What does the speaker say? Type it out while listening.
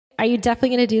Are you definitely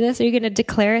going to do this? Are you going to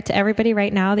declare it to everybody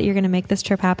right now that you're going to make this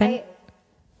trip happen?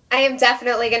 I am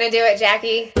definitely going to do it,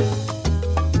 Jackie.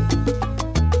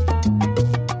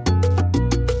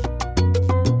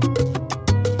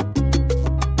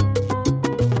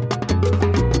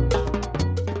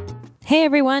 Hey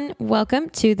everyone, welcome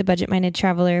to the Budget Minded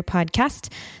Traveler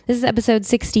podcast. This is episode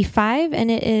 65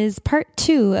 and it is part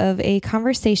 2 of a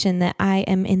conversation that I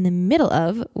am in the middle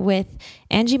of with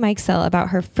Angie Mikesell about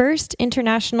her first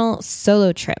international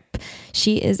solo trip.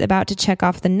 She is about to check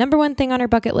off the number one thing on her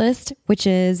bucket list, which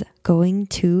is going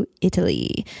to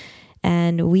Italy.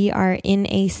 And we are in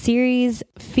a series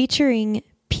featuring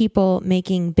people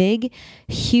making big,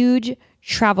 huge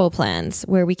travel plans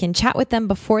where we can chat with them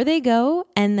before they go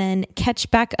and then catch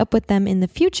back up with them in the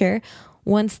future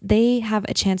once they have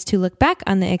a chance to look back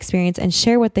on the experience and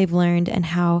share what they've learned and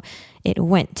how it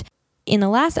went. In the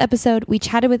last episode, we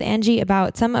chatted with Angie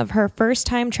about some of her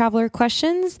first-time traveler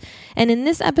questions. And in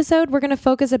this episode, we're going to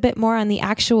focus a bit more on the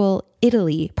actual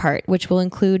Italy part, which will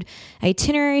include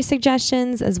itinerary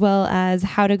suggestions, as well as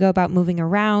how to go about moving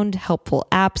around, helpful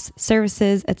apps,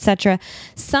 services, etc.,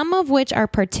 some of which are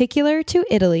particular to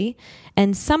Italy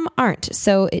and some aren't.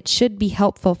 So it should be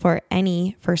helpful for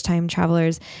any first-time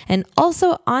travelers. And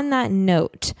also on that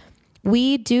note,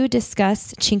 we do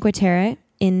discuss Cinque Terre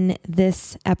in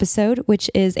this episode, which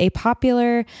is a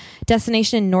popular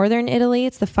destination in northern Italy.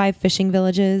 It's the 5 fishing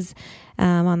villages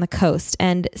on the coast.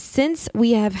 And since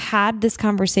we have had this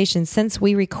conversation, since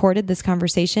we recorded this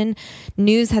conversation,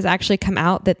 news has actually come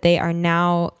out that they are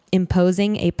now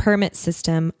imposing a permit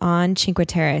system on Cinque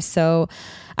Terre. So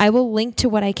I will link to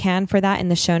what I can for that in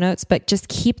the show notes, but just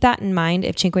keep that in mind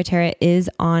if Cinque Terre is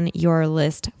on your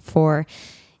list for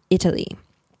Italy.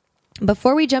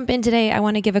 Before we jump in today, I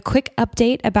want to give a quick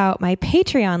update about my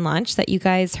Patreon launch that you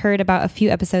guys heard about a few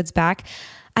episodes back.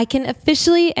 I can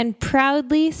officially and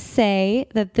proudly say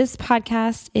that this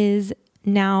podcast is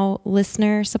now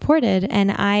listener supported,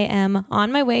 and I am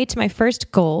on my way to my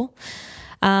first goal.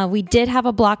 We did have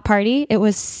a block party. It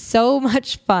was so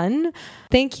much fun.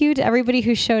 Thank you to everybody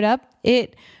who showed up.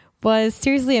 It was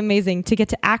seriously amazing to get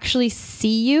to actually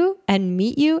see you and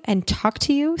meet you and talk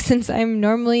to you, since I'm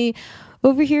normally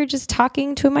over here just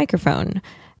talking to a microphone.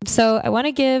 So I want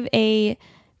to give a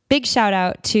big shout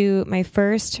out to my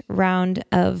first round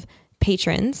of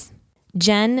patrons: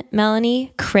 Jen,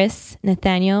 Melanie, Chris,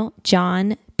 Nathaniel,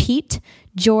 John, Pete,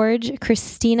 George,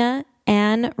 Christina,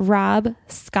 Anne, Rob,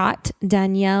 Scott,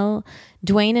 Danielle,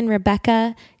 Dwayne and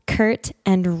Rebecca, Kurt,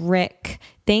 and Rick.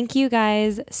 Thank you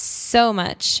guys so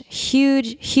much.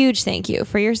 Huge thank you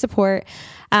for your support.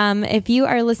 If you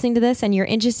are listening to this and you're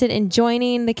interested in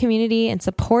joining the community and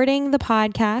supporting the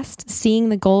podcast, seeing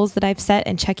the goals that I've set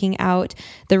and checking out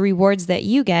the rewards that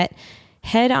you get,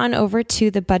 head on over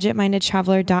to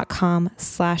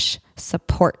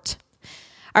thebudgetmindedtraveler.com/support.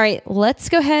 All right, let's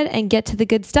go ahead and get to the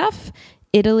good stuff.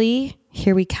 Italy,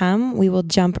 here we come. We will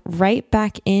jump right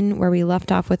back in where we left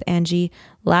off with Angie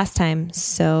last time.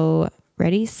 So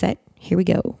ready, set, here we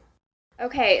go.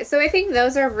 Okay, so I think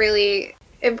those are really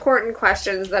important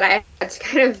questions that I had to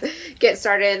kind of get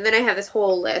started. And then I have this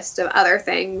whole list of other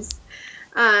things.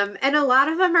 And a lot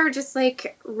of them are just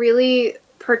like really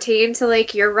pertain to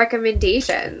like your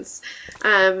recommendations.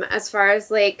 As far as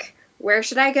like, where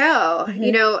should I go? Mm-hmm.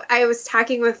 You know, I was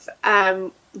talking with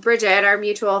Bridget, our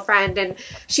mutual friend, and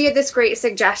she had this great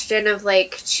suggestion of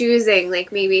like choosing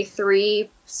like maybe 3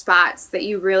 spots that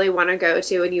you really want to go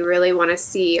to and you really want to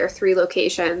see, or 3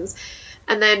 locations.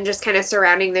 And then just kind of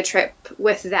surrounding the trip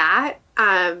with that.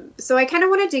 So I kind of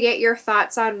wanted to get your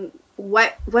thoughts on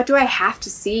what do I have to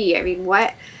see? I mean,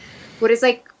 what is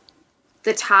like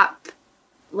the top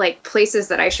like places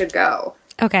that I should go?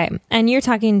 Okay. And you're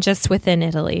talking just within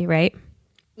Italy, right?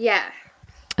 Yeah.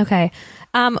 Okay.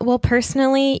 Well,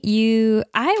 personally,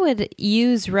 I would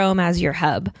use Rome as your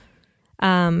hub.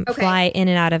 Okay. Fly in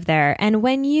and out of there. And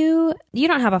when you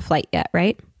don't have a flight yet,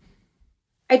 right?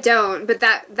 I don't, but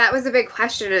that was a big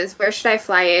question, is where should I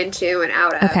fly into and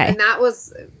out of? Okay. And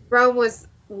Rome was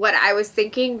what I was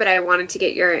thinking, but I wanted to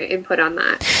get your input on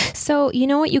that. So you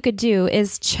know what you could do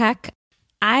is check.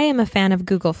 I am a fan of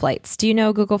Google Flights. Do you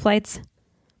know Google Flights?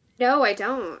 No, I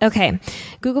don't. Okay.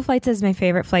 Google Flights is my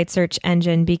favorite flight search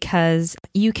engine because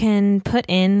you can put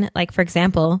in, like, for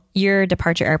example, your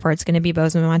departure airport is going to be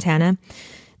Bozeman, Montana.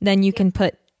 Then you can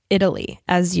put Italy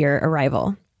as your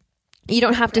arrival. You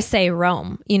don't have to say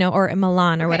Rome, or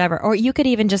Milan or whatever. Or you could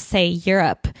even just say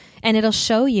Europe, and it'll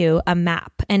show you a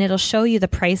map, and it'll show you the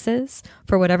prices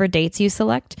for whatever dates you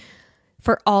select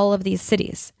for all of these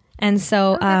cities. And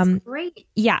so, that's great.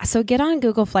 Yeah, so get on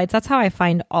Google Flights. That's how I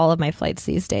find all of my flights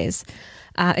these days.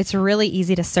 It's really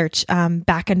easy to search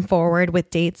back and forward with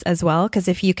dates as well, because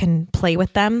if you can play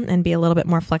with them and be a little bit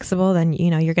more flexible, then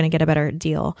you're going to get a better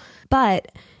deal.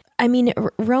 But I mean,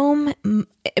 Rome,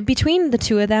 between the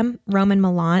two of them, Rome and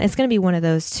Milan, it's going to be one of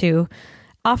those two.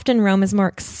 Often Rome is more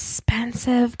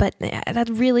expensive, but it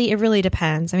really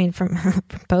depends. I mean, from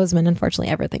Bozeman,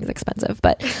 unfortunately, everything's expensive.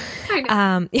 But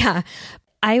yeah,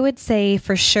 I would say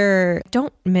for sure,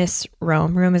 don't miss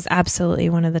Rome. Rome is absolutely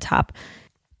one of the top.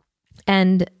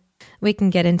 And we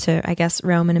can get into, I guess,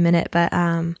 Rome in a minute. But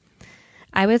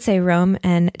I would say Rome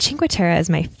and Cinque Terre is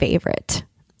my favorite.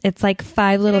 It's like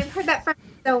five little... I've heard that from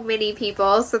so many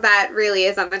people, so that really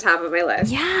is on the top of my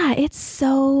list. Yeah, it's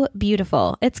so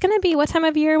beautiful. It's going to be what time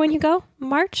of year when you go?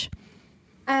 March?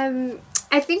 I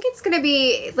think it's going to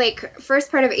be like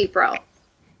first part of April.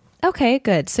 Okay,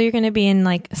 good. So you're going to be in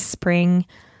like spring.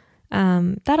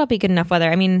 That'll be good enough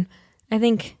weather. I mean, I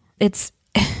think it's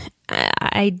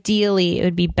ideally it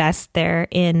would be best there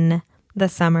in the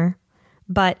summer,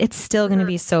 but it's still going to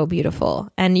be so beautiful.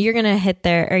 And you're going to hit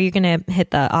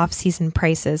the off-season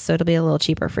prices, so it'll be a little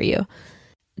cheaper for you.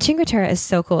 Cinque Terre is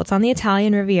so cool. It's on the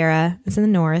Italian Riviera. It's in the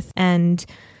north, and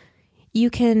you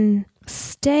can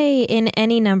stay in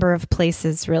any number of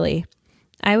places, really.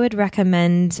 I would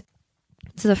recommend...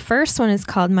 So the first one is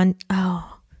called I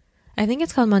think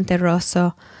it's called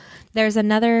Monterosso. There's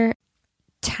another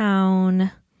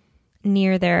town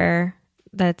near there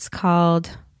that's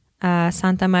called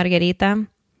Santa Margherita,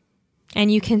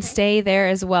 and you can stay there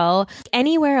as well.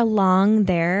 Anywhere along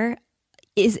there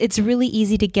it's really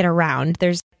easy to get around.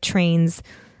 There's trains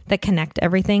that connect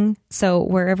everything, so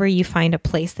wherever you find a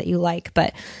place that you like.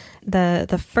 But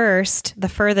the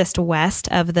furthest west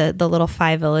of the little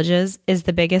 5 villages is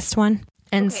the biggest one,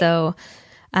 and so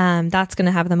that's going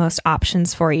to have the most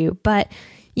options for you. But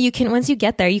you can, once you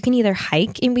get there, you can either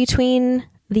hike in between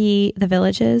the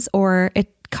villages, or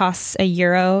it costs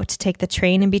 €1 to take the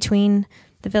train in between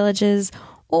the villages,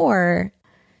 or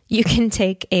you can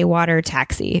take a water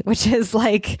taxi, which is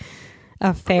like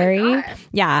a ferry.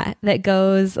 Yeah, that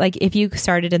goes, like, if you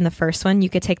started in the first one, you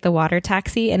could take the water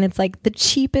taxi, and it's like the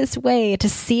cheapest way to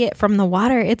see it from the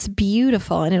water. It's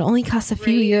beautiful, and it only costs a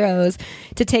few euros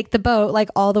to take the boat like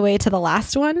all the way to the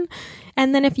last one.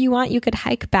 And then if you want, you could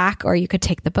hike back, or you could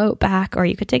take the boat back, or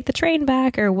you could take the train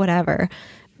back, or whatever.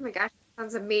 Oh my gosh,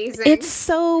 sounds amazing. It's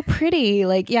so pretty.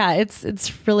 Like, yeah,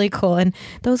 it's really cool. And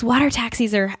those water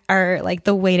taxis are like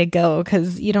the way to go,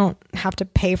 because you don't have to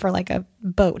pay for like a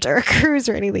boat or a cruise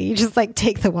or anything. You just like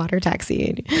take the water taxi.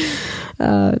 And,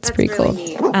 it's pretty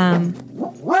really cool.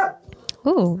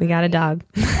 Ooh, we got a dog.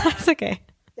 That's okay.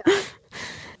 Yeah.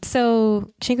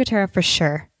 So Cinque Terre for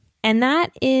sure. And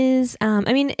that is,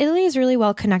 I mean, Italy is really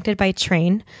well connected by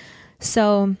train.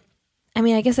 So, I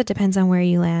mean, I guess it depends on where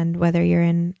you land, whether you're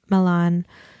in Milan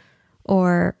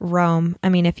or Rome. I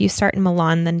mean, if you start in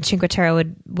Milan, then Cinque Terre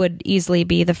would easily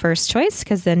be the first choice,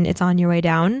 because then it's on your way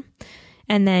down.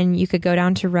 And then you could go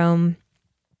down to Rome.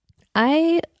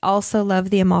 I also love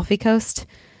the Amalfi Coast,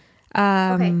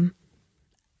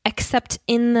 except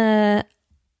in the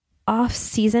off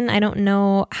season. I don't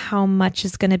know how much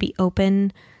is going to be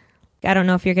open. I don't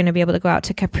know if you're going to be able to go out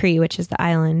to Capri, which is the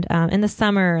island. In the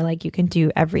summer, like, you can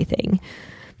do everything.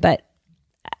 But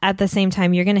at the same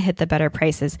time, you're going to hit the better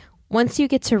prices. Once you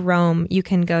get to Rome, you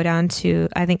can go down to,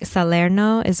 I think,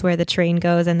 Salerno is where the train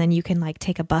goes. And then you can like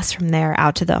take a bus from there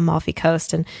out to the Amalfi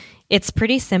Coast. And it's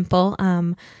pretty simple.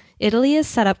 Italy is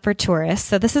set up for tourists.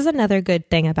 So this is another good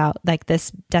thing about like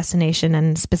this destination,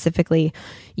 and specifically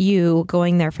you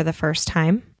going there for the first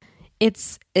time.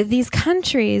 It's these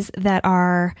countries that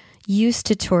are used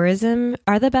to tourism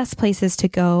are the best places to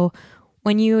go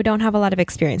when you don't have a lot of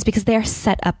experience, because they are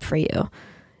set up for you.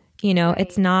 You know,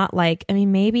 It's not like, I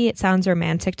mean, maybe it sounds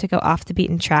romantic to go off the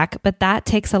beaten track, but that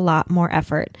takes a lot more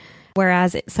effort.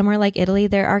 Whereas somewhere like Italy,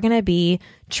 there are going to be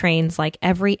trains like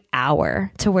every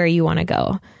hour to where you want to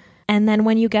go. And then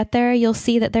when you get there, you'll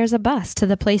see that there's a bus to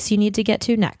the place you need to get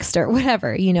to next, or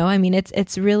whatever, you know. I mean,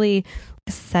 it's really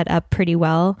set up pretty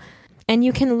well. And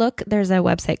you can look, there's a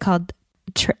website called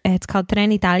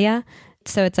Trenitalia.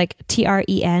 So it's like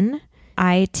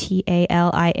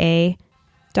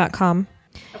TRENITALIA.com.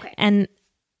 Okay. And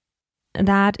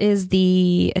that is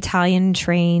the Italian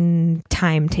train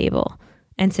timetable.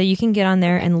 And so you can get on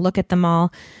there and look at them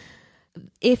all.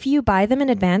 If you buy them in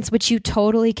advance, which you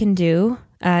totally can do,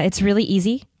 it's really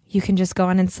easy. You can just go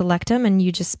on and select them, and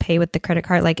you just pay with the credit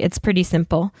card. Like, it's pretty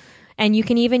simple. And you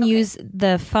can even use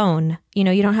the phone. You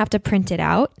know, you don't have to print it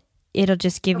out. It'll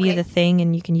just give you the thing,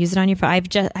 and you can use it on your phone.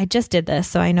 I just did this,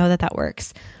 so I know that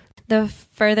works. the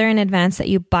further in advance that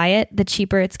you buy it, the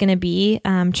cheaper it's going to be.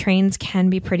 Trains can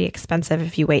be pretty expensive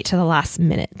if you wait to the last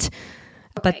minute.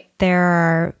 Okay. But there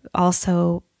are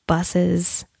also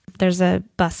buses. There's a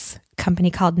bus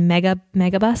company called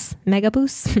Megabus,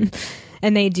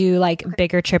 and they do like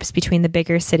bigger trips between the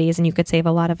bigger cities, and you could save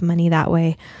a lot of money that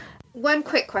way. One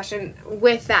quick question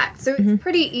with that. So it's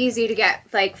pretty easy to get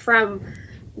like from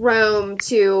Rome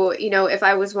to, you know, if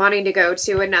I was wanting to go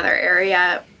to another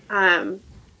area,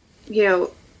 you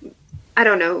know, I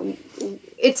don't know.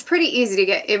 It's pretty easy to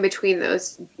get in between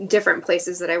those different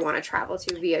places that I want to travel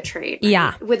to via train. Right?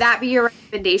 Yeah. Would that be your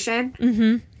recommendation?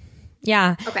 Mm-hmm.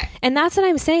 Yeah. Okay. And that's what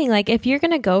I'm saying. Like, if you're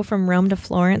going to go from Rome to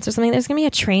Florence or something, there's going to be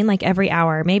a train like every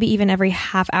hour, maybe even every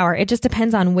half hour. It just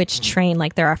depends on which train.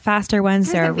 Like, there are faster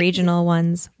ones, there are regional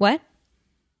ones. What?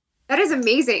 That is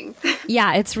amazing.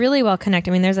 Yeah, it's really well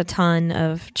connected. I mean, there's a ton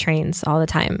of trains all the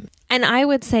time. And I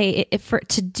would say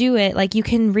to do it, like, you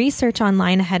can research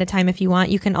online ahead of time if you want.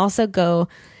 You can also go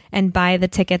and buy the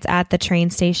tickets at the train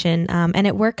station. And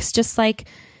it works just like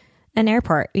an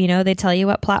airport. You know, they tell you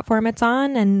what platform it's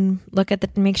on and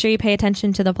make sure you pay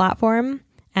attention to the platform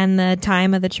and the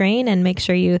time of the train, and make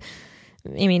sure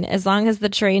as long as the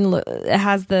train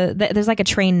has there's like a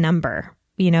train number,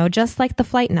 you know, just like the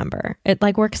flight number, it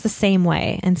like works the same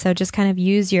way. And so just kind of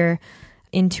use your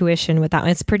intuition with that one.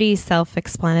 It's pretty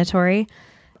self-explanatory,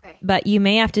 but you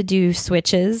may have to do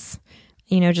switches,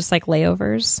 you know, just like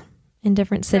layovers in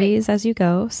different cities as you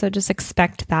go. So just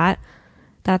expect that.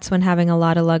 That's when having a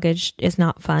lot of luggage is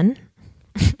not fun.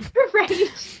 Right.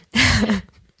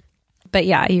 But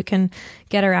yeah, you can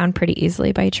get around pretty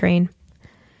easily by train.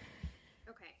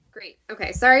 Okay, great.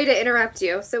 Okay, sorry to interrupt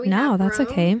you. So that's Rome,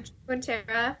 okay.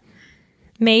 Quintera.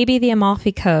 Maybe the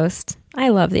Amalfi Coast. I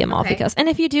love the Amalfi Coast. And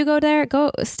if you do go there,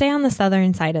 go stay on the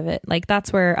southern side of it. Like,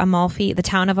 that's where the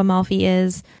town of Amalfi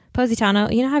is. Positano.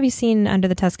 You know, have you seen Under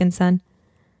the Tuscan Sun?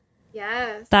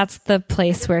 Yes. That's the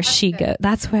place where she goes.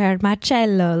 That's where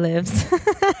Marcello lives.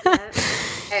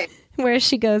 Okay. Where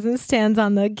she goes and stands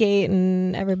on the gate,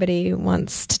 and everybody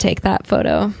wants to take that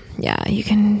photo. Yeah, you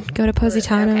can go to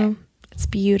Positano. Okay. It's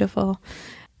beautiful.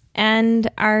 And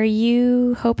are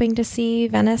you hoping to see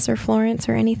Venice or Florence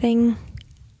or anything?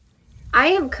 I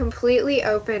am completely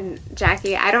open,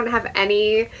 Jackie. I don't have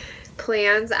any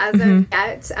plans as of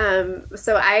yet.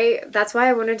 So that's why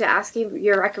I wanted to ask you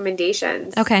your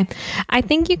recommendations. Okay. I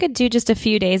think you could do just a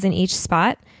few days in each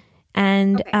spot.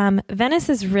 And Venice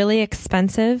is really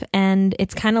expensive, and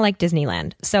it's kind of like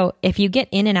Disneyland. So if you get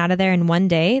in and out of there in one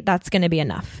day, that's going to be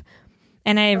enough.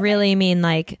 And I really mean,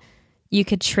 like, you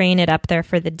could train it up there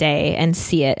for the day and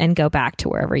see it and go back to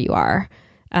wherever you are.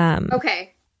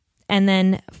 Okay. And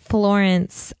then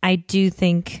Florence, I do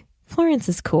think Florence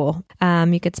is cool.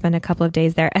 You could spend a couple of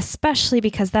days there, especially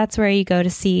because that's where you go to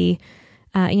see,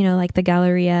 like the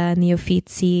Galleria and the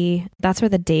Uffizi. That's where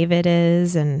the David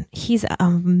is, and he's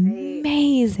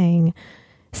amazing.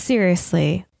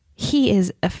 Seriously, he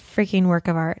is a freaking work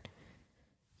of art.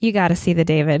 You got to see the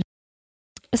David.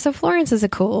 So Florence is a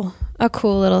cool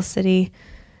little city.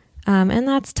 And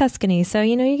that's Tuscany. So,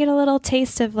 you know, you get a little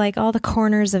taste of like all the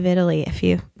corners of Italy if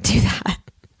you do that.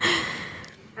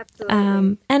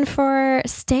 Absolutely. And for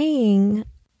staying,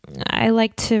 I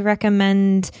like to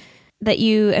recommend that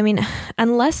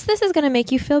unless this is going to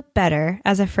make you feel better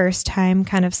as a first time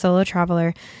kind of solo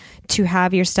traveler to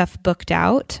have your stuff booked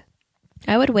out,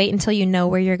 I would wait until you know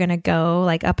where you're going to go,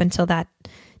 like up until that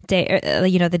day,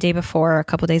 the day before or a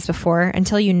couple days before,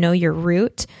 until you know your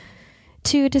route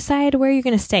to decide where you're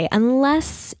going to stay.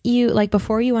 Unless you, like,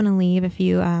 before you want to leave, if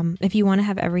you want to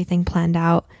have everything planned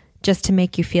out just to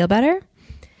make you feel better,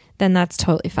 then that's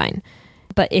totally fine.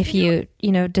 But if you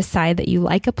decide that you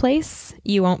like a place,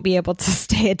 you won't be able to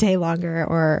stay a day longer,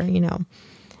 or,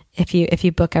 if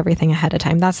you book everything ahead of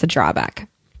time. That's the drawback.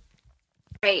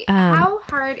 Right. How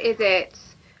hard is it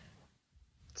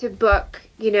to book,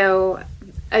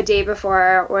 a day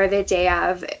before or the day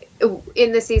of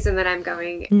in the season that I'm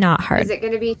going? Not hard. Is it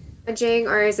going to be challenging,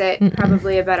 or is it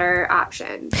probably a better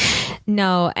option?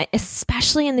 No,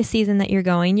 especially in the season that you're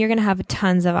going, you're going to have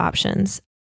tons of options.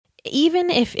 Even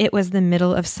if it was the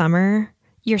middle of summer,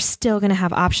 you're still going to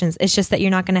have options. It's just that you're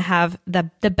not going to have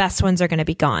the best ones are going to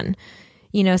be gone.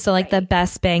 So like the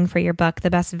best bang for your buck, the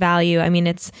best value. I mean,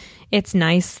 it's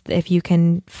nice if you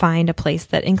can find a place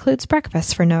that includes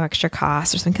breakfast for no extra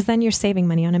cost or something, because then you're saving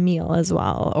money on a meal as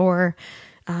well. Or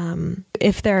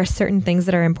if there are certain things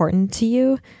that are important to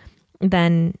you,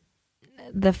 then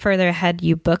the further ahead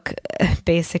you book,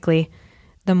 basically,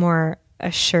 the more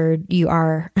assured you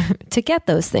are to get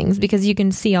those things, because you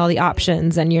can see all the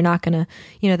options, and you're not going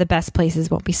to, the best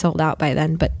places won't be sold out by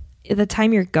then. But the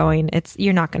time you're going,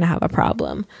 you're not going to have a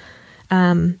problem.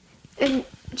 And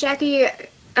Jackie,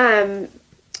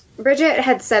 Bridget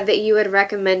had said that you had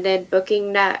recommended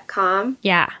Booking.com.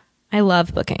 Yeah, I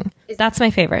love Booking. That's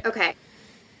my favorite. Okay.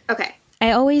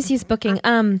 I always use Booking.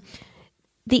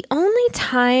 The only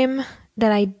time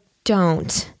that I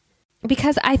don't,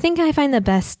 because I think I find the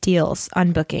best deals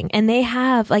on Booking, and they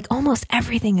have like almost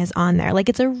everything is on there. Like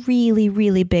it's a really,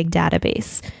 really big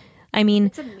database. I mean,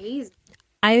 it's amazing.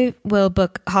 I will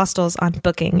book hostels on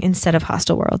Booking instead of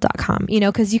hostelworld.com,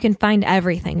 because you can find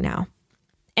everything now,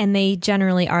 and they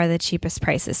generally are the cheapest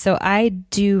prices. So I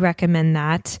do recommend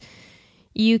that.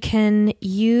 You can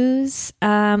use,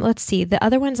 let's see, the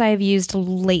other ones I've used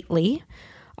lately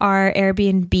are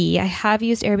Airbnb. I have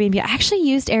used Airbnb. I actually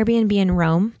used Airbnb in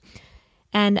Rome.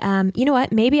 And you know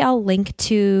what? Maybe I'll link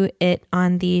to it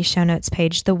on the show notes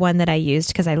page, the one that I used,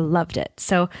 because I loved it.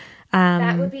 So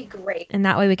that would be great. And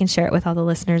that way we can share it with all the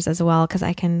listeners as well, because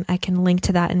I can link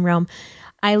to that in Rome.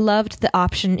 I loved the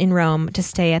option in Rome to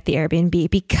stay at the Airbnb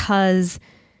because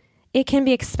it can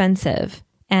be expensive.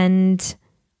 And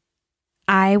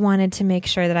I wanted to make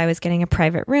sure that I was getting a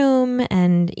private room.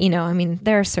 And,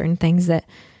 there are certain things that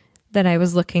I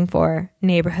was looking for,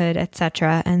 neighborhood,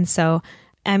 etc. And so,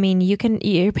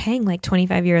 you're paying like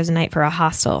 25 euros a night for a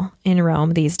hostel in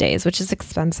Rome these days, which is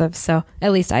expensive. So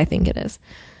at least I think it is.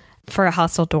 For a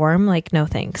hostel dorm, like, no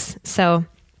thanks. So,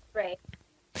 right.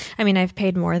 I've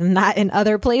paid more than that in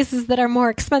other places that are more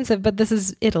expensive, but this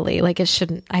is Italy. Like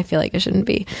I feel like it shouldn't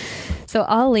be. So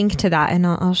I'll link to that and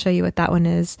I'll show you what that one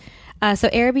is. So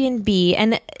Airbnb,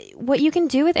 and what you can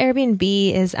do with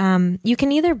Airbnb is you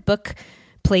can either book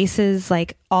places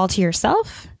like all to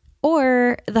yourself,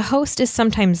 or the host is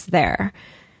sometimes there,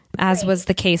 as was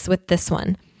the case with this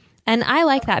one. And I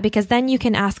like that because then you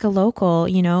can ask a local,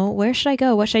 where should I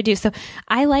go? What should I do? So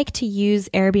I like to use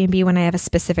Airbnb when I have a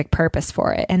specific purpose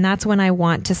for it. And that's when I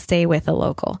want to stay with a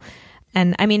local.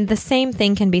 And the same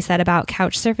thing can be said about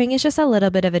couch surfing. It's just a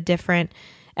little bit of a different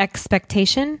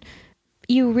expectation.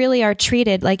 You really are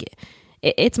treated like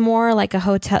it's more like a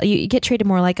hotel. You get treated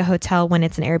more like a hotel when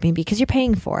it's an Airbnb because you're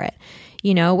paying for it.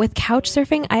 With couch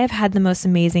surfing, I have had the most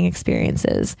amazing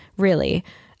experiences, really.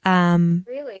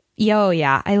 Really?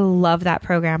 Yeah. I love that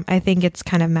program. I think it's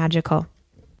kind of magical.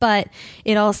 But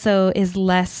it also is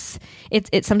less,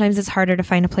 sometimes it's harder to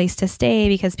find a place to stay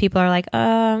because people are like,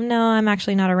 no, I'm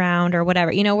actually not around or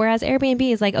whatever, whereas Airbnb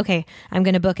is like, okay, I'm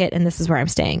going to book it and this is where I'm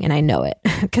staying and I know it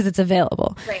because it's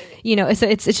available, right. So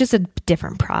it's just a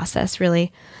different process,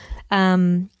 really.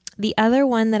 The other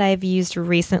one that I've used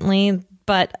recently,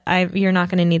 but you're not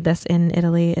going to need this in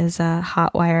Italy, is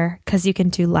Hotwire, because you can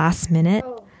do last minute.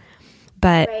 Oh,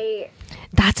 but right.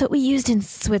 That's what we used in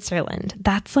Switzerland.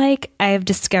 That's like, I have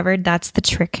discovered that's the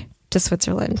trick to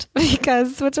Switzerland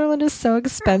because Switzerland is so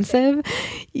expensive.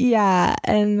 Yeah.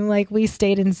 And like we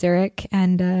stayed in Zurich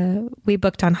and we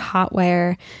booked on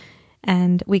Hotwire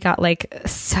and we got like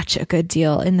such a good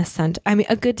deal in the center.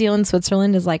 A good deal in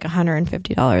Switzerland is like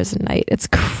 $150 a night. It's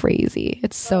crazy.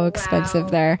 It's so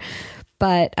expensive there.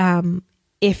 But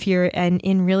if you're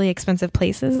in really expensive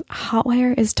places,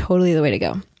 Hotwire is totally the way to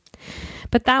go.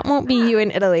 But that won't be you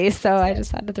in Italy, so I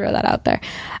just had to throw that out there.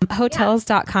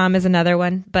 Hotels.com is another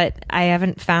one, but I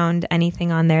haven't found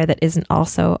anything on there that isn't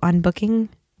also on Booking.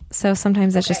 So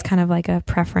sometimes it's just kind of like a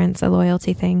preference, a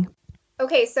loyalty thing.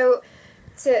 Okay, so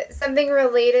something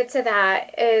related to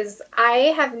that is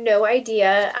I have no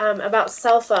idea about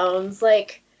cell phones.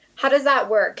 Like, how does that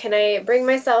work? Can I bring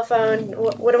my cell phone?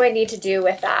 What do I need to do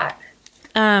with that?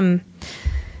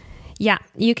 Yeah,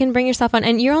 you can bring your cell phone,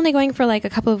 and you're only going for like a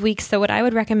couple of weeks. So what I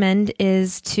would recommend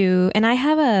is and I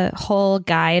have a whole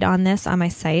guide on this on my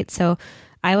site, so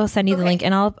I will send you the link,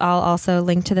 and I'll also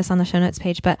link to this on the show notes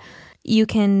page. But you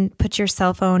can put your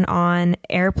cell phone on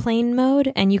airplane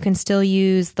mode, and you can still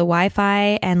use the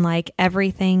Wi-Fi and like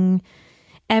everything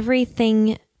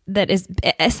that is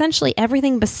essentially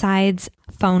everything besides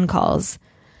phone calls.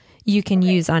 You can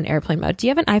use on airplane mode. Do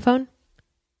you have an iPhone?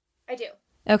 I do.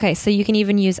 Okay, so you can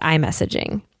even use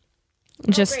iMessaging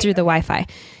just through the Wi-Fi.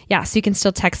 Yeah, so you can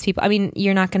still text people.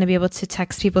 You're not going to be able to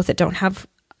text people that don't have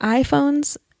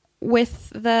iPhones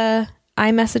with the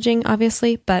iMessaging,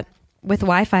 obviously, but with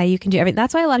Wi-Fi, you can do everything.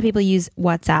 That's why a lot of people use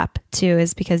WhatsApp too,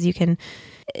 is because you can,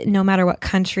 no matter what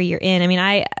country you're in.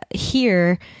 I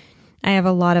have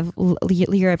a lot of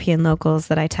European locals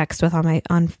that I text with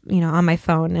on my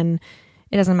phone, and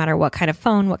it doesn't matter what kind of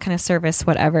phone, what kind of service,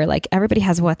 whatever. Like everybody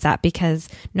has WhatsApp because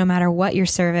no matter what your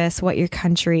service, what your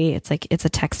country, it's a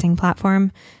texting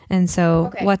platform. And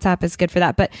so WhatsApp is good for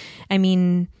that. But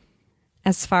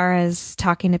as far as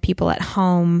talking to people at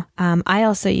home, I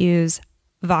also use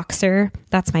Voxer.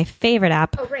 That's my favorite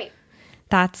app. Oh, great.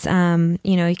 That's,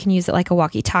 you can use it like a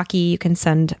walkie-talkie. You can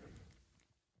send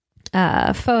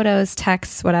photos,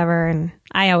 texts, whatever. And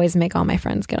I always make all my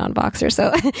friends get on Voxer.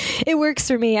 So it works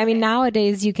for me. I mean,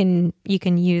 nowadays you can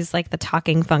use like the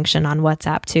talking function on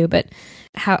WhatsApp too, but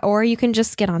or you can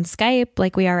just get on Skype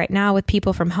like we are right now with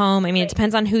people from home. I mean, It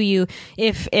depends on who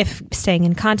if staying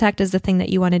in contact is the thing that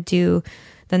you want to do,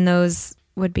 then those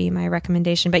would be my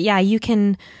recommendation. But yeah, you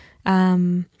can,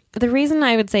 the reason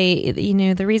I would say,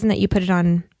 the reason that you put it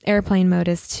on airplane mode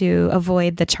is to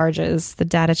avoid the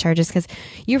data charges, because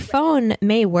your phone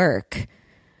may work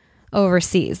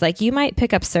overseas. Like you might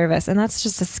pick up service, and that's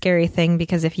just a scary thing,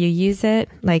 because if you use it,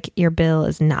 like your bill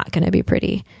is not going to be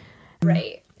pretty.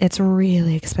 Right. It's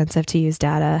really expensive to use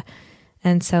data.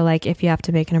 And so like if you have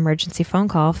to make an emergency phone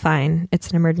call, fine, it's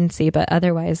an emergency, but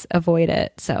otherwise avoid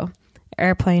it. So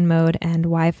airplane mode and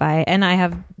Wi-Fi. And I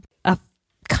have a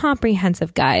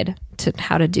comprehensive guide to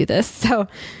how to do this. So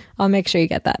I'll make sure you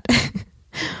get that.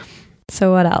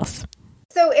 So what else?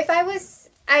 So if I was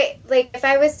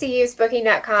to use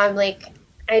booking.com, like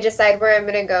I decide where I'm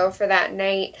going to go for that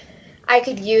night, I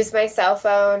could use my cell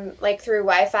phone like through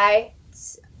Wi-Fi,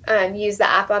 use the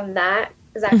app on that.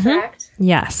 Is that correct?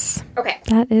 Yes. Okay.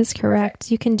 That is correct.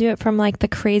 Okay. You can do it from like the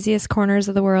craziest corners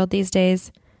of the world these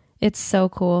days. It's so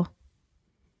cool.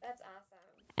 That's awesome.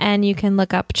 And you can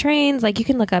look up trains, like you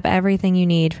can look up everything you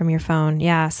need from your phone.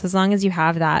 Yeah. So as long as you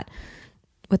have that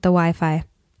with the Wi-Fi.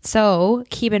 So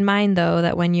keep in mind though,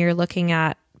 that when you're looking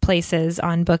at places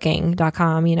on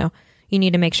booking.com, you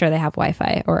need to make sure they have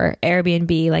Wi-Fi, or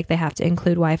Airbnb, like they have to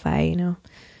include Wi-Fi,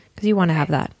 because you want to have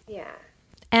that. Yeah.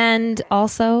 And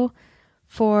also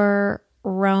for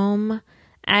Rome,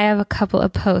 I have a couple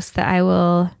of posts that I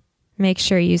will make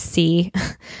sure you see.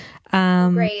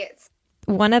 Great.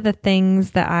 One of the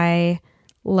things that I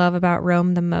love about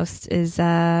Rome the most is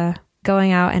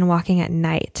going out and walking at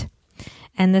night.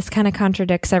 And this kind of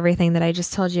contradicts everything that I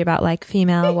just told you about, like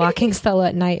female walking solo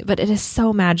at night, but it is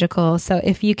so magical. So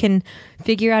if you can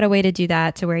figure out a way to do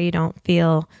that to where you don't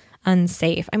feel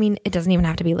unsafe, I mean, it doesn't even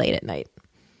have to be late at night,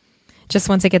 just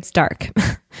once it gets dark.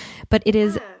 But it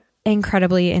is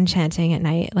incredibly enchanting at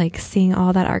night, like seeing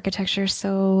all that architecture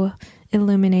so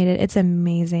illuminated. It's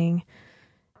amazing.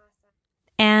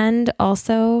 And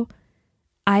also,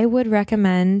 I would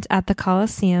recommend at the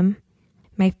Colosseum,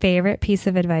 my favorite piece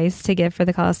of advice to give for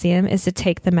the Colosseum is to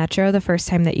take the metro the first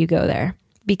time that you go there,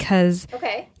 because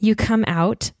you come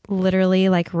out literally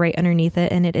like right underneath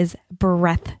it, and it is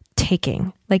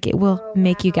breathtaking. Like it will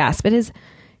make you gasp. It is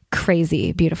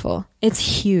crazy beautiful. It's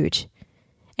huge.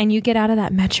 And you get out of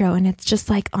that metro and it's just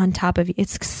like on top of you.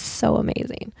 It's so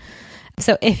amazing.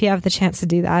 So if you have the chance to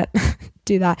do that,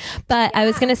 do that. But I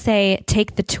was going to say,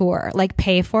 take the tour, like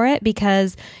pay for it,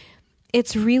 because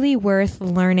it's really worth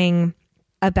learning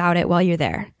about it while you're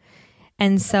there.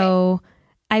 And so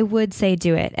I would say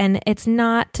do it. And it's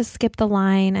not to skip the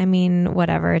line. I mean,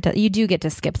 whatever. You do get to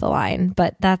skip the line,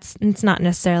 but it's not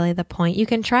necessarily the point. You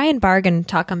can try and bargain,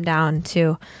 talk them down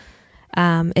too.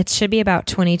 It should be about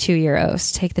 22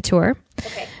 euros to take the tour.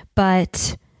 Okay.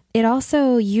 But it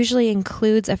also usually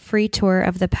includes a free tour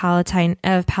of the Palatine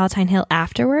Hill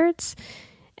afterwards.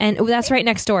 And that's right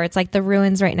next door. It's like the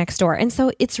ruins right next door. And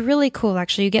so it's really cool,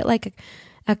 actually. You get like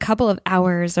a couple of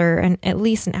hours, or at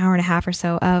least an hour and a half or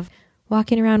so of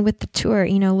walking around with the tour,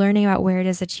 learning about where it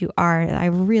is that you are. I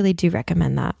really do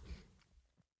recommend that.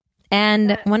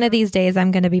 And one of these days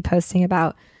I'm going to be posting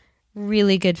about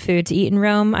really good food to eat in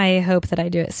Rome. I hope that I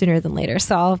do it sooner than later.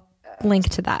 So I'll link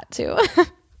to that too.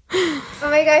 Oh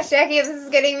my gosh, Jackie, this is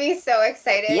getting me so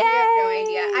excited. Yay! You have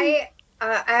no idea.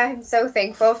 I'm so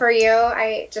thankful for you.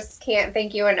 I just can't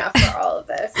thank you enough for all of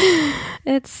this.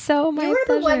 It's so my pleasure. You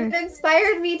were the one that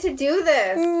inspired me to do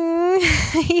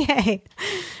this. Yay.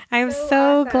 I'm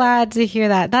so awesome. glad to hear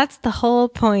that. That's the whole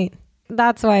point.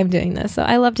 That's why I'm doing this. So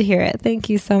I love to hear it. Thank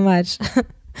you so much.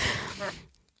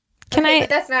 But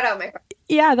that's not all my questions.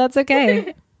 Yeah, that's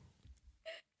okay.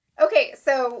 Okay,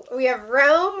 so we have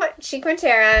Rome, Cinque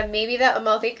Terre, maybe the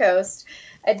Amalfi Coast,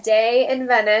 a day in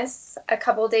Venice, a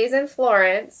couple days in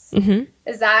Florence. Mm-hmm.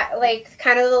 Is that like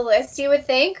kind of the list you would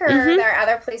think, or are there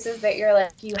other places that you're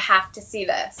like, you have to see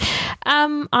this?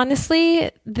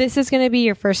 Honestly, this is going to be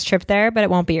your first trip there, but it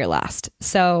won't be your last.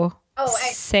 So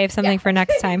save something for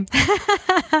next time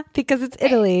because it's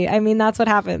Italy. I mean, that's what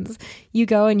happens. You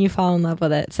go and you fall in love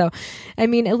with it. So, I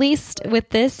mean, at least with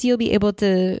this, you'll be able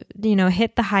to,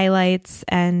 hit the highlights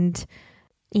and,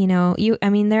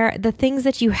 the things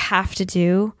that you have to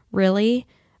do really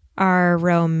are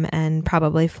Rome and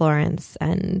probably Florence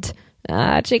and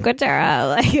Cinque Terre.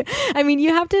 Like, I mean, you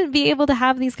have to be able to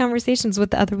have these conversations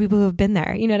with the other people who have been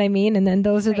there. You know what I mean? And then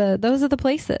those are the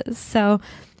places. So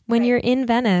when you're in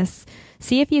Venice,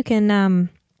 see if you can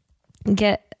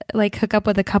hook up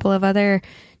with a couple of other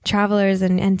travelers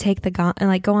and take go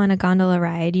on a gondola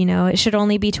ride. You know, it should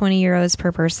only be 20 euros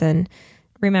per person.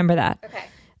 Remember that. Okay.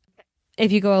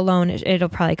 If you go alone, it'll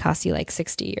probably cost you like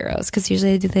 60 euros because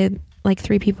usually they like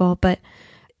 3 people, but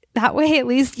that way at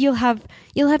least you'll have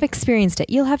experienced it,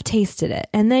 you'll have tasted it,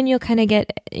 and then you'll kind of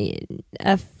get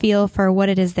a feel for what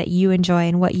it is that you enjoy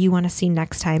and what you want to see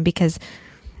next time, because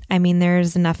I mean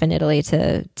there's enough in Italy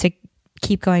to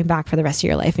keep going back for the rest of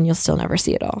your life and you'll still never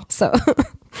see it all. So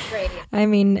right. I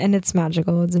mean, and it's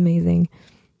magical, it's amazing.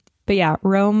 But yeah,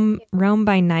 Rome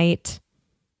by night,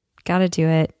 gotta do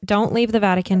it. Don't leave the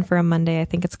Vatican for a Monday. I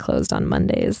think it's closed on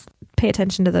Mondays. Pay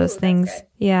attention to those things.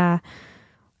 Yeah.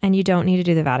 And you don't need to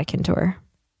do the Vatican tour.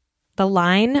 The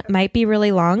line might be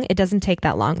really long. It doesn't take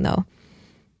that long, though.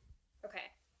 Okay.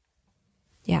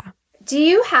 Yeah. Do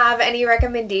you have any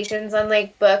recommendations on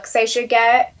like books I should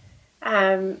get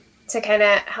to kind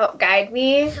of help guide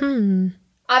me?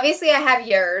 Obviously, I have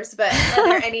yours, but are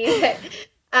there any that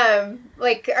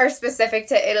are specific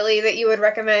to Italy that you would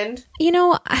recommend? You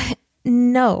know,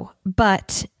 no.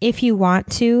 But if you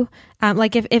want to,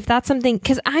 if that's something,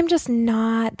 because I'm just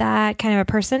not that kind of a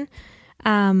person.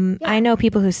 I know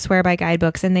people who swear by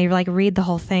guidebooks and they like read the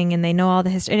whole thing and they know all the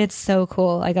history and it's so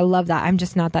cool. Like I love that. I'm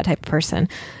just not that type of person.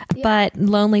 Yeah. But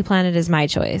Lonely Planet is my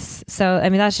choice. So, I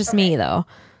mean, that's just me though.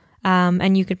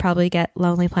 And you could probably get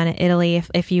Lonely Planet Italy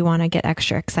if you want to get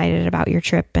extra excited about your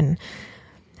trip.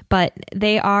 But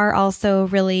they are also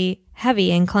really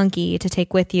heavy and clunky to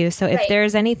take with you. So if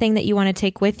there's anything that you want to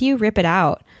take with you, rip it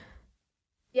out.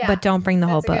 Yeah, but don't bring the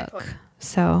whole book.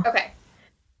 So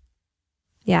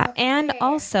yeah. Okay. And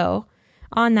also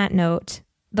on that note,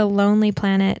 the Lonely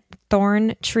Planet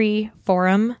Thorn Tree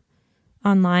Forum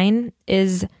online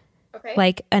is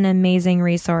like an amazing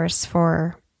resource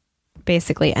for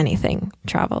basically anything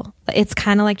travel. It's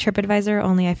kind of like TripAdvisor,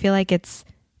 only I feel like it's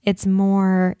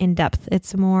more in depth.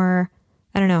 It's more,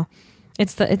 I don't know.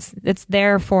 It's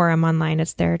their forum online.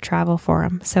 It's their travel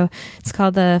forum. So it's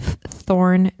called the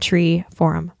Thorn Tree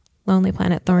Forum, Lonely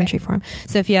Planet Thorn Tree Forum.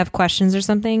 So if you have questions or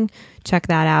something, check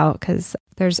that out because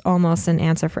there's almost an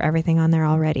answer for everything on there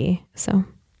already. So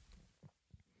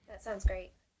that sounds great.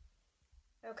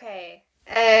 Okay.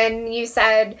 And you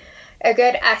said a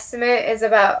good estimate is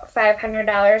about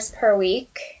 $500 per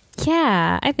week.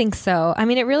 Yeah, I think so. I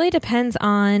mean, it really depends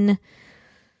on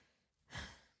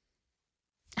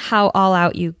how all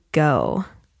out you go.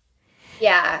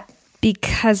 Yeah.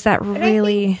 Because that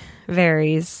really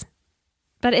varies.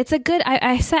 But it's a good,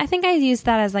 I think I used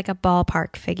that as like a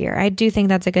ballpark figure. I do think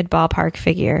that's a good ballpark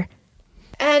figure.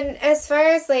 And as far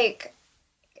as like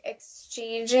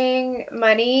exchanging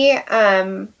money,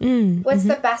 what's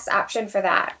the best option for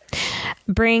that?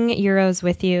 Bring euros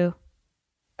with you.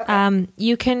 Okay.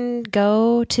 You can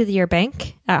go to your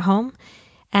bank at home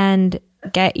and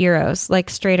get euros,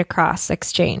 like straight across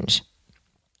exchange.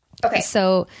 Okay.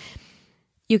 So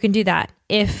you can do that.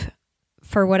 If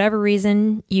for whatever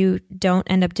reason you don't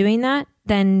end up doing that,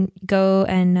 then go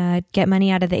and get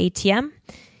money out of the ATM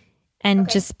and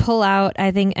just pull out.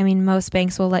 I mean, most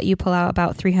banks will let you pull out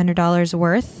about $300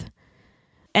 worth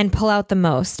and pull out the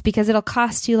most because it'll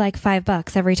cost you like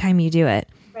 $5 every time you do it.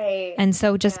 Right. And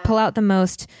so just pull out the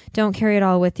most. Don't carry it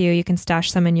all with you. You can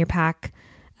stash some in your pack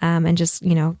and just,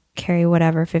 carry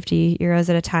whatever, 50 euros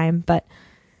at a time. But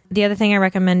the other thing I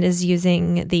recommend is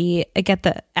using get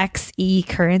the XE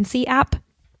currency app.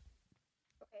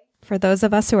 Okay. For those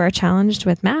of us who are challenged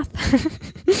with math.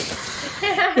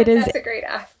 It is. That's a great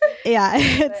app. Yeah.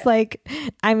 It's like,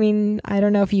 I mean, I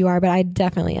don't know if you are, but I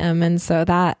definitely am. And so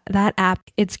that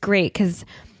app, it's great because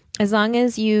as long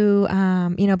as you,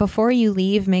 before you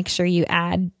leave, make sure you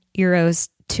add euros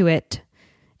to it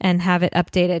and have it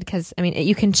updated. Because, I mean,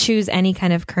 you can choose any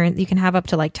kind of currency. You can have up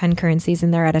to like 10 currencies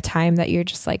in there at a time that you're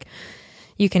just like,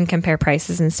 you can compare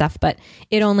prices and stuff. But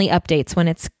it only updates when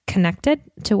it's connected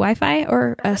to Wi-Fi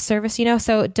or a service,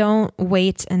 So don't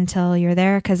wait until you're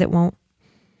there because it won't.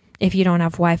 If you don't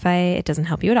have Wi-Fi, it doesn't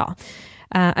help you at all.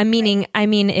 I mean,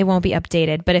 it won't be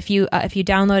updated, but if you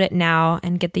download it now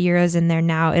and get the euros in there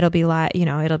now, it'll be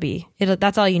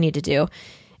that's all you need to do.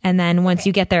 And then once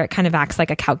you get there, it kind of acts like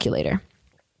a calculator.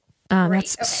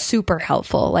 That's super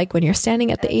helpful. Like when you're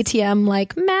standing at the ATM,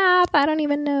 like math, I don't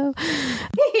even know.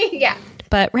 Yeah.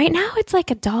 But right now it's like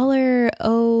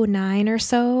 $1.09 or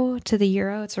so to the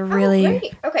euro. It's a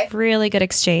really, really good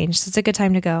exchange. So it's a good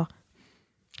time to go.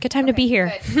 Good time to be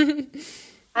here.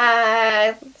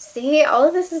 See, all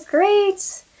of this is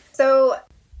great. So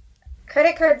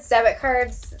credit cards, debit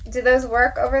cards, do those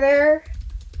work over there?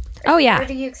 Oh, yeah. Or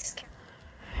do you,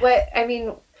 what, I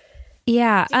mean,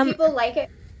 yeah. do people like it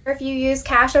if you use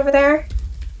cash over there?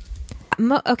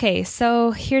 Okay,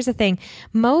 so here's the thing.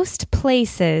 Most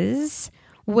places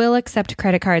will accept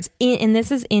credit cards, and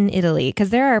this is in Italy, because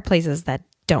there are places that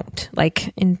don't.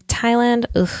 Like in Thailand,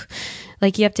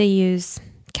 like you have to use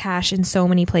cash in so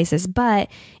many places. But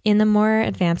in the more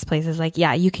advanced places, like,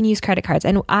 yeah, you can use credit cards.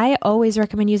 And I always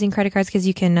recommend using credit cards because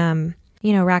you can,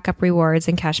 rack up rewards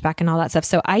and cash back and all that stuff.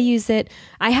 So I use it.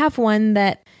 I have one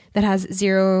that has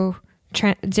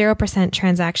 0%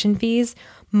 transaction fees.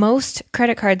 Most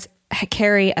credit cards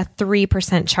carry a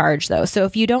 3% charge though. So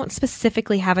if you don't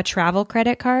specifically have a travel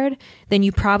credit card, then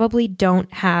you probably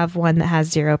don't have one that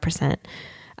has 0%.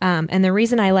 And the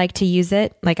reason I like to use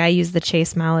it, like I use the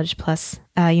Chase Mileage Plus,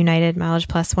 United Mileage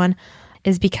Plus one,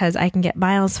 is because I can get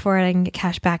miles for it. I can get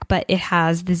cash back, but it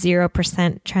has the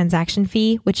 0% transaction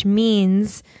fee, which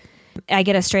means I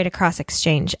get a straight across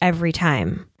exchange every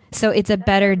time. So it's a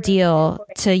better deal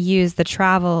to use the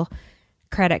travel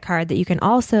credit card that you can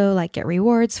also like get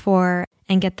rewards for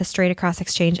and get the straight across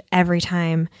exchange every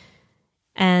time.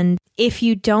 And if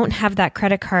you don't have that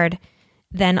credit card,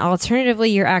 then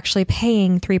alternatively, you're actually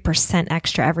paying 3%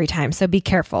 extra every time. So be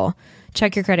careful.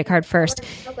 Check your credit card first.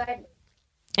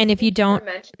 And if you don't,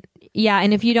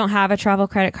 and if you don't have a travel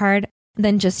credit card,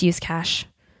 then just use cash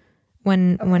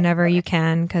whenever you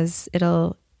can, because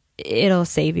it'll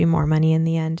save you more money in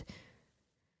the end.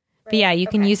 But yeah, you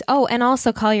can use, and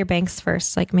also call your banks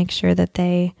first. Like make sure that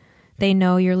they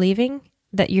know you're leaving,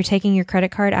 that you're taking your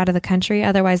credit card out of the country.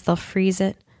 Otherwise they'll freeze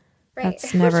it. Right.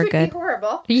 That's never good. Be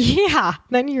horrible. Yeah.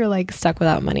 Then you're like stuck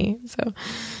without money. So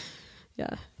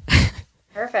yeah.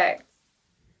 Perfect.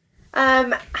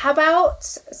 How about,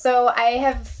 so I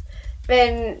have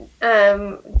been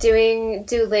doing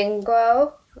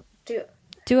Duolingo.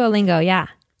 Duolingo,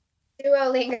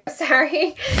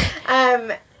 sorry.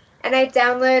 And I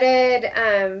downloaded,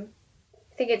 I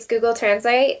think it's Google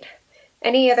Translate.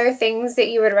 Any other things that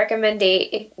you would recommend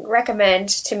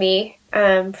to me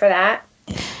for that?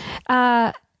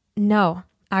 No,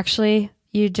 actually,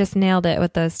 you just nailed it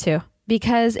with those two.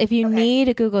 Because if you need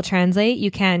a Google Translate,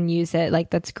 you can use it. Like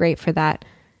that's great for that.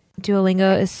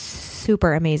 Duolingo is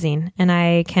super amazing, and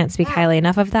I can't speak highly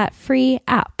enough of that free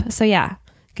app. So yeah,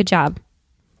 good job.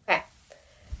 Okay.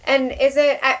 And is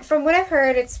it, from what I've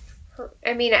heard,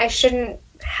 I shouldn't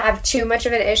have too much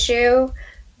of an issue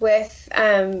with,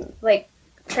 like,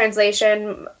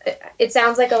 translation. It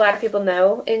sounds like a lot of people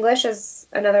know English as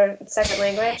another second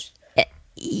language.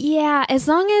 Yeah, as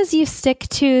long as you stick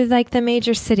to, like, the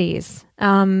major cities.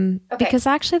 Because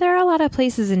actually there are a lot of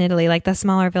places in Italy, like the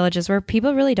smaller villages, where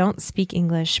people really don't speak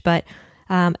English. But,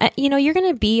 you're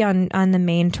going to be on the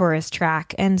main tourist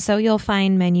track. And so you'll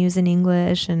find menus in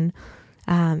English. And,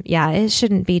 it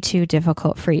shouldn't be too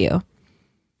difficult for you.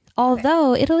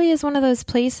 Although Italy is one of those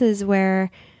places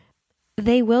where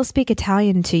they will speak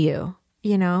Italian to you,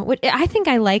 which I think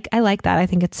I like that. I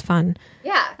think it's fun.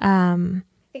 Yeah. I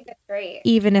think that's great.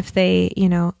 Even if they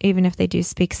do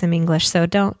speak some English. So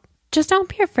don't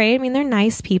be afraid. I mean, they're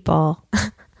nice people.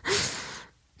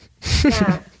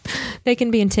 Yeah. They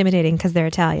can be intimidating because they're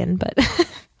Italian, but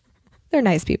they're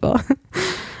nice people.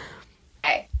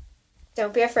 Okay.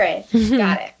 Don't be afraid.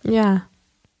 Got it. Yeah.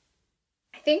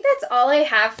 I think that's all I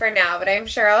have for now, but I'm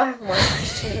sure I'll have more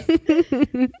questions.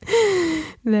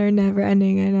 They're never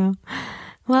ending, I know.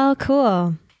 Well,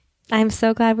 cool. I'm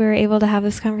so glad we were able to have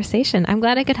this conversation. I'm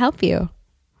glad I could help you.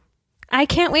 I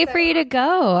can't wait for you to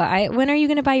go. When are you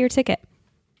going to buy your ticket?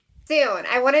 Soon.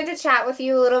 I wanted to chat with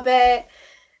you a little bit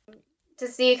to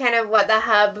see kind of what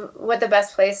the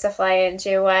best place to fly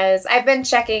into was. I've been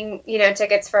checking,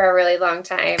 tickets for a really long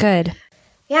time. Good.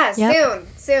 Yeah, yep.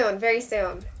 Soon, very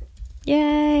soon.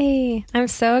 Yay. I'm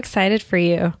so excited for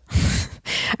you.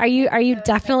 Are you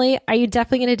definitely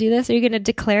going to do this? Are you going to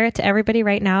declare it to everybody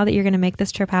right now that you're going to make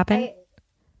this trip happen?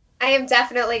 I am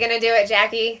definitely going to do it,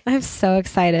 Jackie. I'm so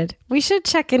excited. We should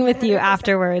check in with you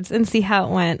afterwards and see how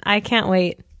it went. I can't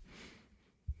wait.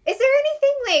 Is there anything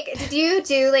did you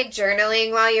do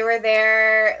journaling while you were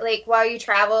there, while you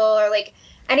travel, or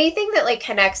anything that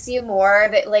connects you more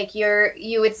that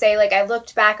you would say I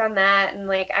looked back on that and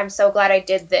I'm so glad I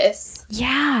did this?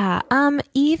 Yeah.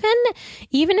 Even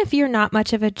if you're not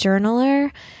much of a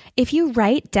journaler, if you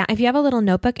have a little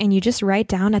notebook and you just write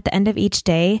down at the end of each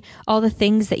day all the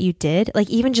things that you did,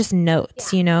 even just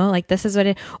notes, this is what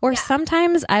it, or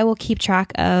sometimes I will keep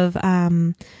track of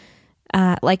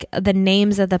like the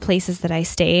names of the places that I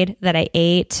stayed, that I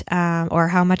ate, or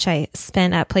how much I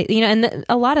spent at place, and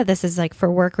a lot of this is like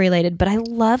for work related, but I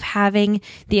love having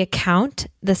the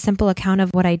simple account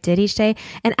of what I did each day.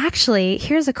 And actually,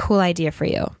 here's a cool idea for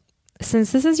you.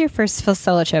 Since this is your first full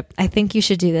solo trip, I think you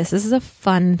should do this. This is a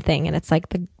fun thing, and it's like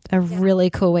a really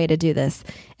cool way to do this.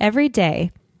 Every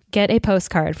day, get a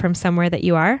postcard from somewhere that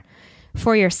you are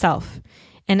for yourself.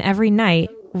 And every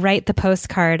night, write the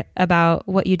postcard about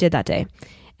what you did that day.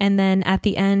 And then at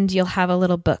the end, you'll have a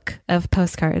little book of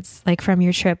postcards, like from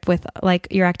your trip with like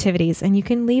your activities. And you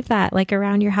can leave that like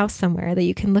around your house somewhere that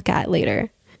you can look at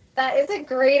later. That is a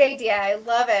great idea. I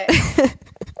love it.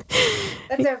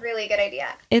 That's a really good idea.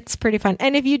 It's pretty fun.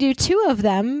 And if you do 2 of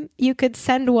them, you could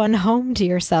send one home to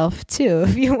yourself too,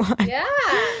 if you want. Yeah.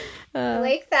 I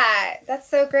like that. That's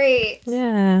so great.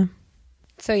 Yeah.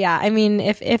 So yeah, I mean,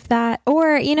 if that,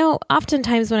 or,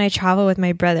 oftentimes when I travel with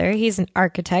my brother, he's an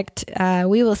architect,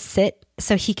 we will sit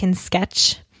so he can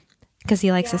sketch because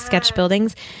he likes to sketch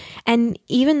buildings. And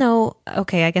even though,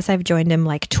 okay, I guess I've joined him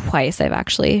like twice, I've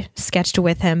actually sketched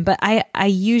with him, but I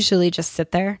usually just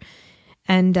sit there.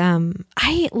 And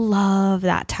I love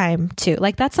that time too.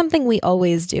 Like that's something we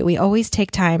always do. We always take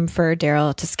time for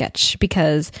Daryl to sketch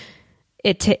because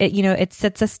it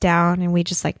sits us down and we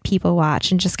just like people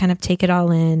watch and just kind of take it all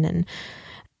in.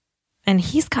 And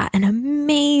he's got he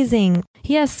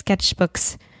has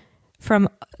sketchbooks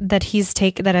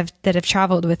that have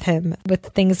traveled with him with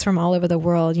things from all over the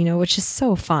world, which is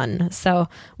so fun. So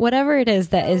whatever it is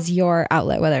that is your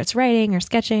outlet, whether it's writing or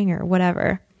sketching or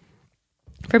whatever.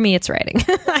 For me, it's writing.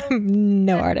 I'm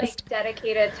no artist. Like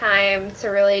dedicated time to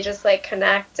really just like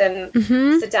connect and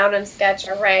sit down and sketch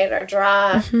or write or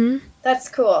draw. Mm-hmm. That's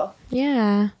cool.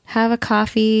 Yeah. Have a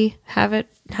coffee, have a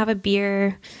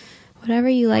beer, whatever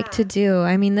you like to do.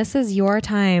 I mean, this is your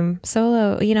time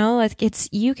solo, you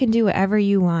can do whatever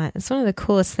you want. It's one of the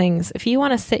coolest things. If you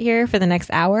want to sit here for the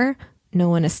next hour, no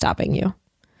one is stopping you.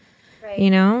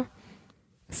 Right.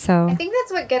 So I think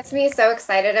that's what gets me so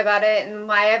excited about it and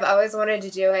why I've always wanted to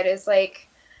do it is like,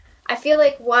 I feel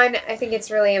like I think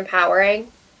it's really empowering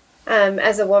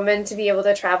as a woman to be able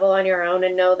to travel on your own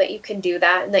and know that you can do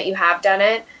that and that you have done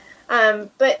it.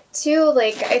 But 2,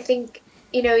 like, I think,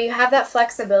 you have that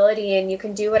flexibility and you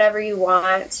can do whatever you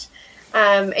want.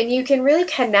 And you can really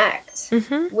connect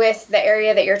with the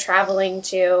area that you're traveling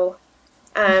to.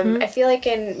 I feel like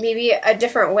in maybe a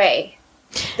different way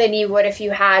than you would if you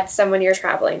had someone you're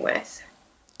traveling with.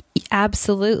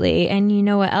 Absolutely. And you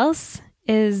know what else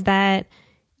is that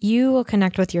you will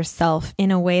connect with yourself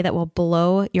in a way that will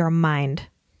blow your mind.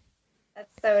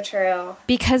 That's so true.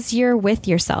 Because you're with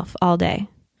yourself all day.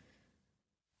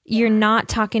 You're not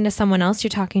talking to someone else, you're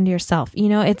talking to yourself.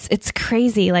 It's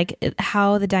crazy like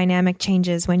how the dynamic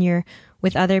changes when you're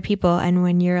with other people and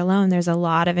when you're alone. There's a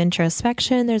lot of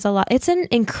introspection. It's an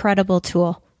incredible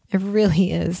tool. It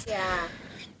really is. Yeah.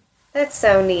 That's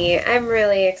so neat. I'm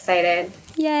really excited.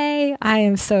 Yay. I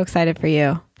am so excited for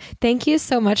you. Thank you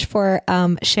so much for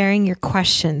sharing your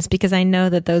questions because I know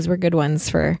that those were good ones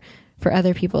for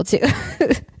other people too.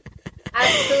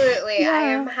 Absolutely. Yeah. I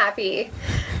am happy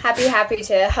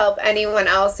to help anyone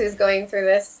else who's going through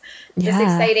this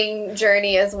exciting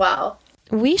journey as well.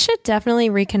 We should definitely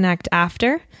reconnect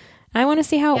after. I want to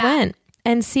see how it went.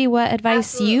 And see what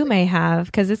advice you may have,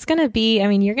 because it's going to be,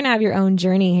 you're going to have your own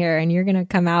journey here and you're going to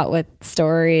come out with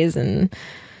stories and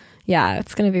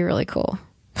it's going to be really cool.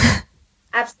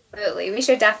 Absolutely. We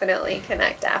should definitely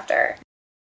connect after.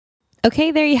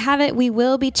 Okay, there you have it. We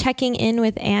will be checking in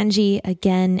with Angie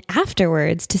again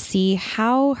afterwards to see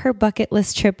how her bucket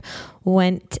list trip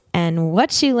went and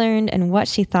what she learned and what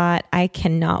she thought. I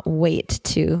cannot wait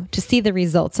to see the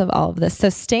results of all of this. So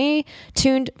stay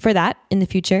tuned for that in the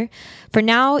future. For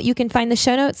now, you can find the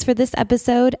show notes for this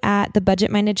episode at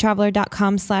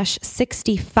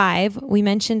thebudgetmindedtraveler.com/65. We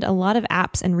mentioned a lot of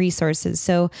apps and resources,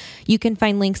 so you can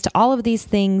find links to all of these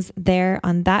things there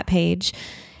on that page.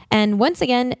 And once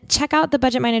again, check out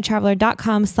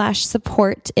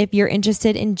thebudgetmindedtraveler.com/support if you're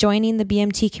interested in joining the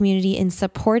BMT community in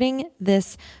supporting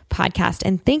this podcast.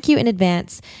 And thank you in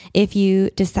advance if you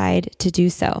decide to do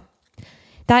so.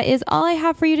 That is all I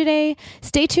have for you today.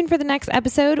 Stay tuned for the next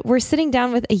episode. We're sitting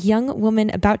down with a young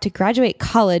woman about to graduate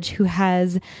college who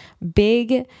has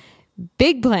big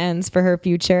plans for her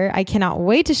future. I cannot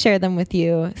wait to share them with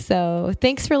you. So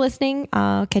thanks for listening.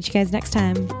 I'll catch you guys next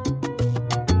time.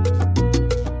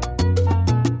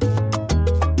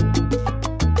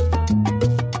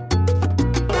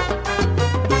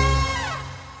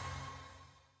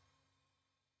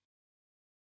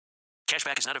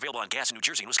 Cashback is not available on gas in New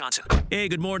Jersey and Wisconsin. Hey,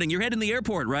 good morning. You're heading to the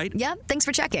airport, right? Yep, thanks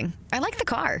for checking. I like the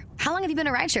car. How long have you been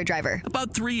a rideshare driver?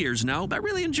 About 3 years now. I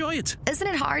really enjoy it. Isn't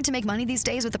it hard to make money these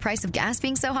days with the price of gas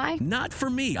being so high? Not for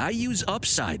me. I use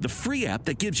Upside, the free app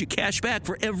that gives you cash back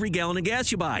for every gallon of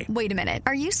gas you buy. Wait a minute.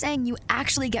 Are you saying you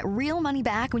actually get real money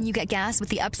back when you get gas with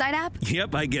the Upside app?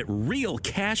 Yep, I get real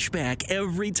cash back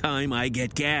every time I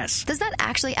get gas. Does that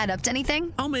actually add up to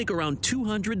anything? I'll make around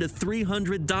 $200 to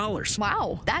 $300.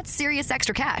 Wow, that's serious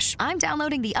extra cash. I'm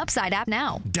downloading the Upside app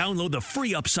now. Download the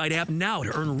free Upside app now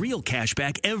to earn real cash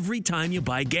back every time you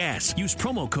buy gas. Use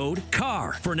promo code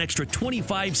CAR for an extra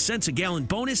 25 cents a gallon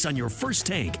bonus on your first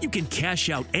tank. You can cash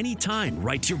out anytime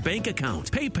right to your bank account,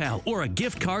 PayPal, or a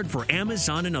gift card for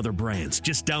Amazon and other brands.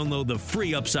 Just download the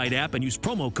free Upside app and use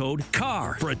promo code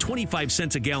CAR for a 25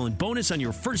 cents a gallon bonus on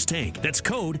your first tank. That's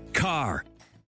code CAR.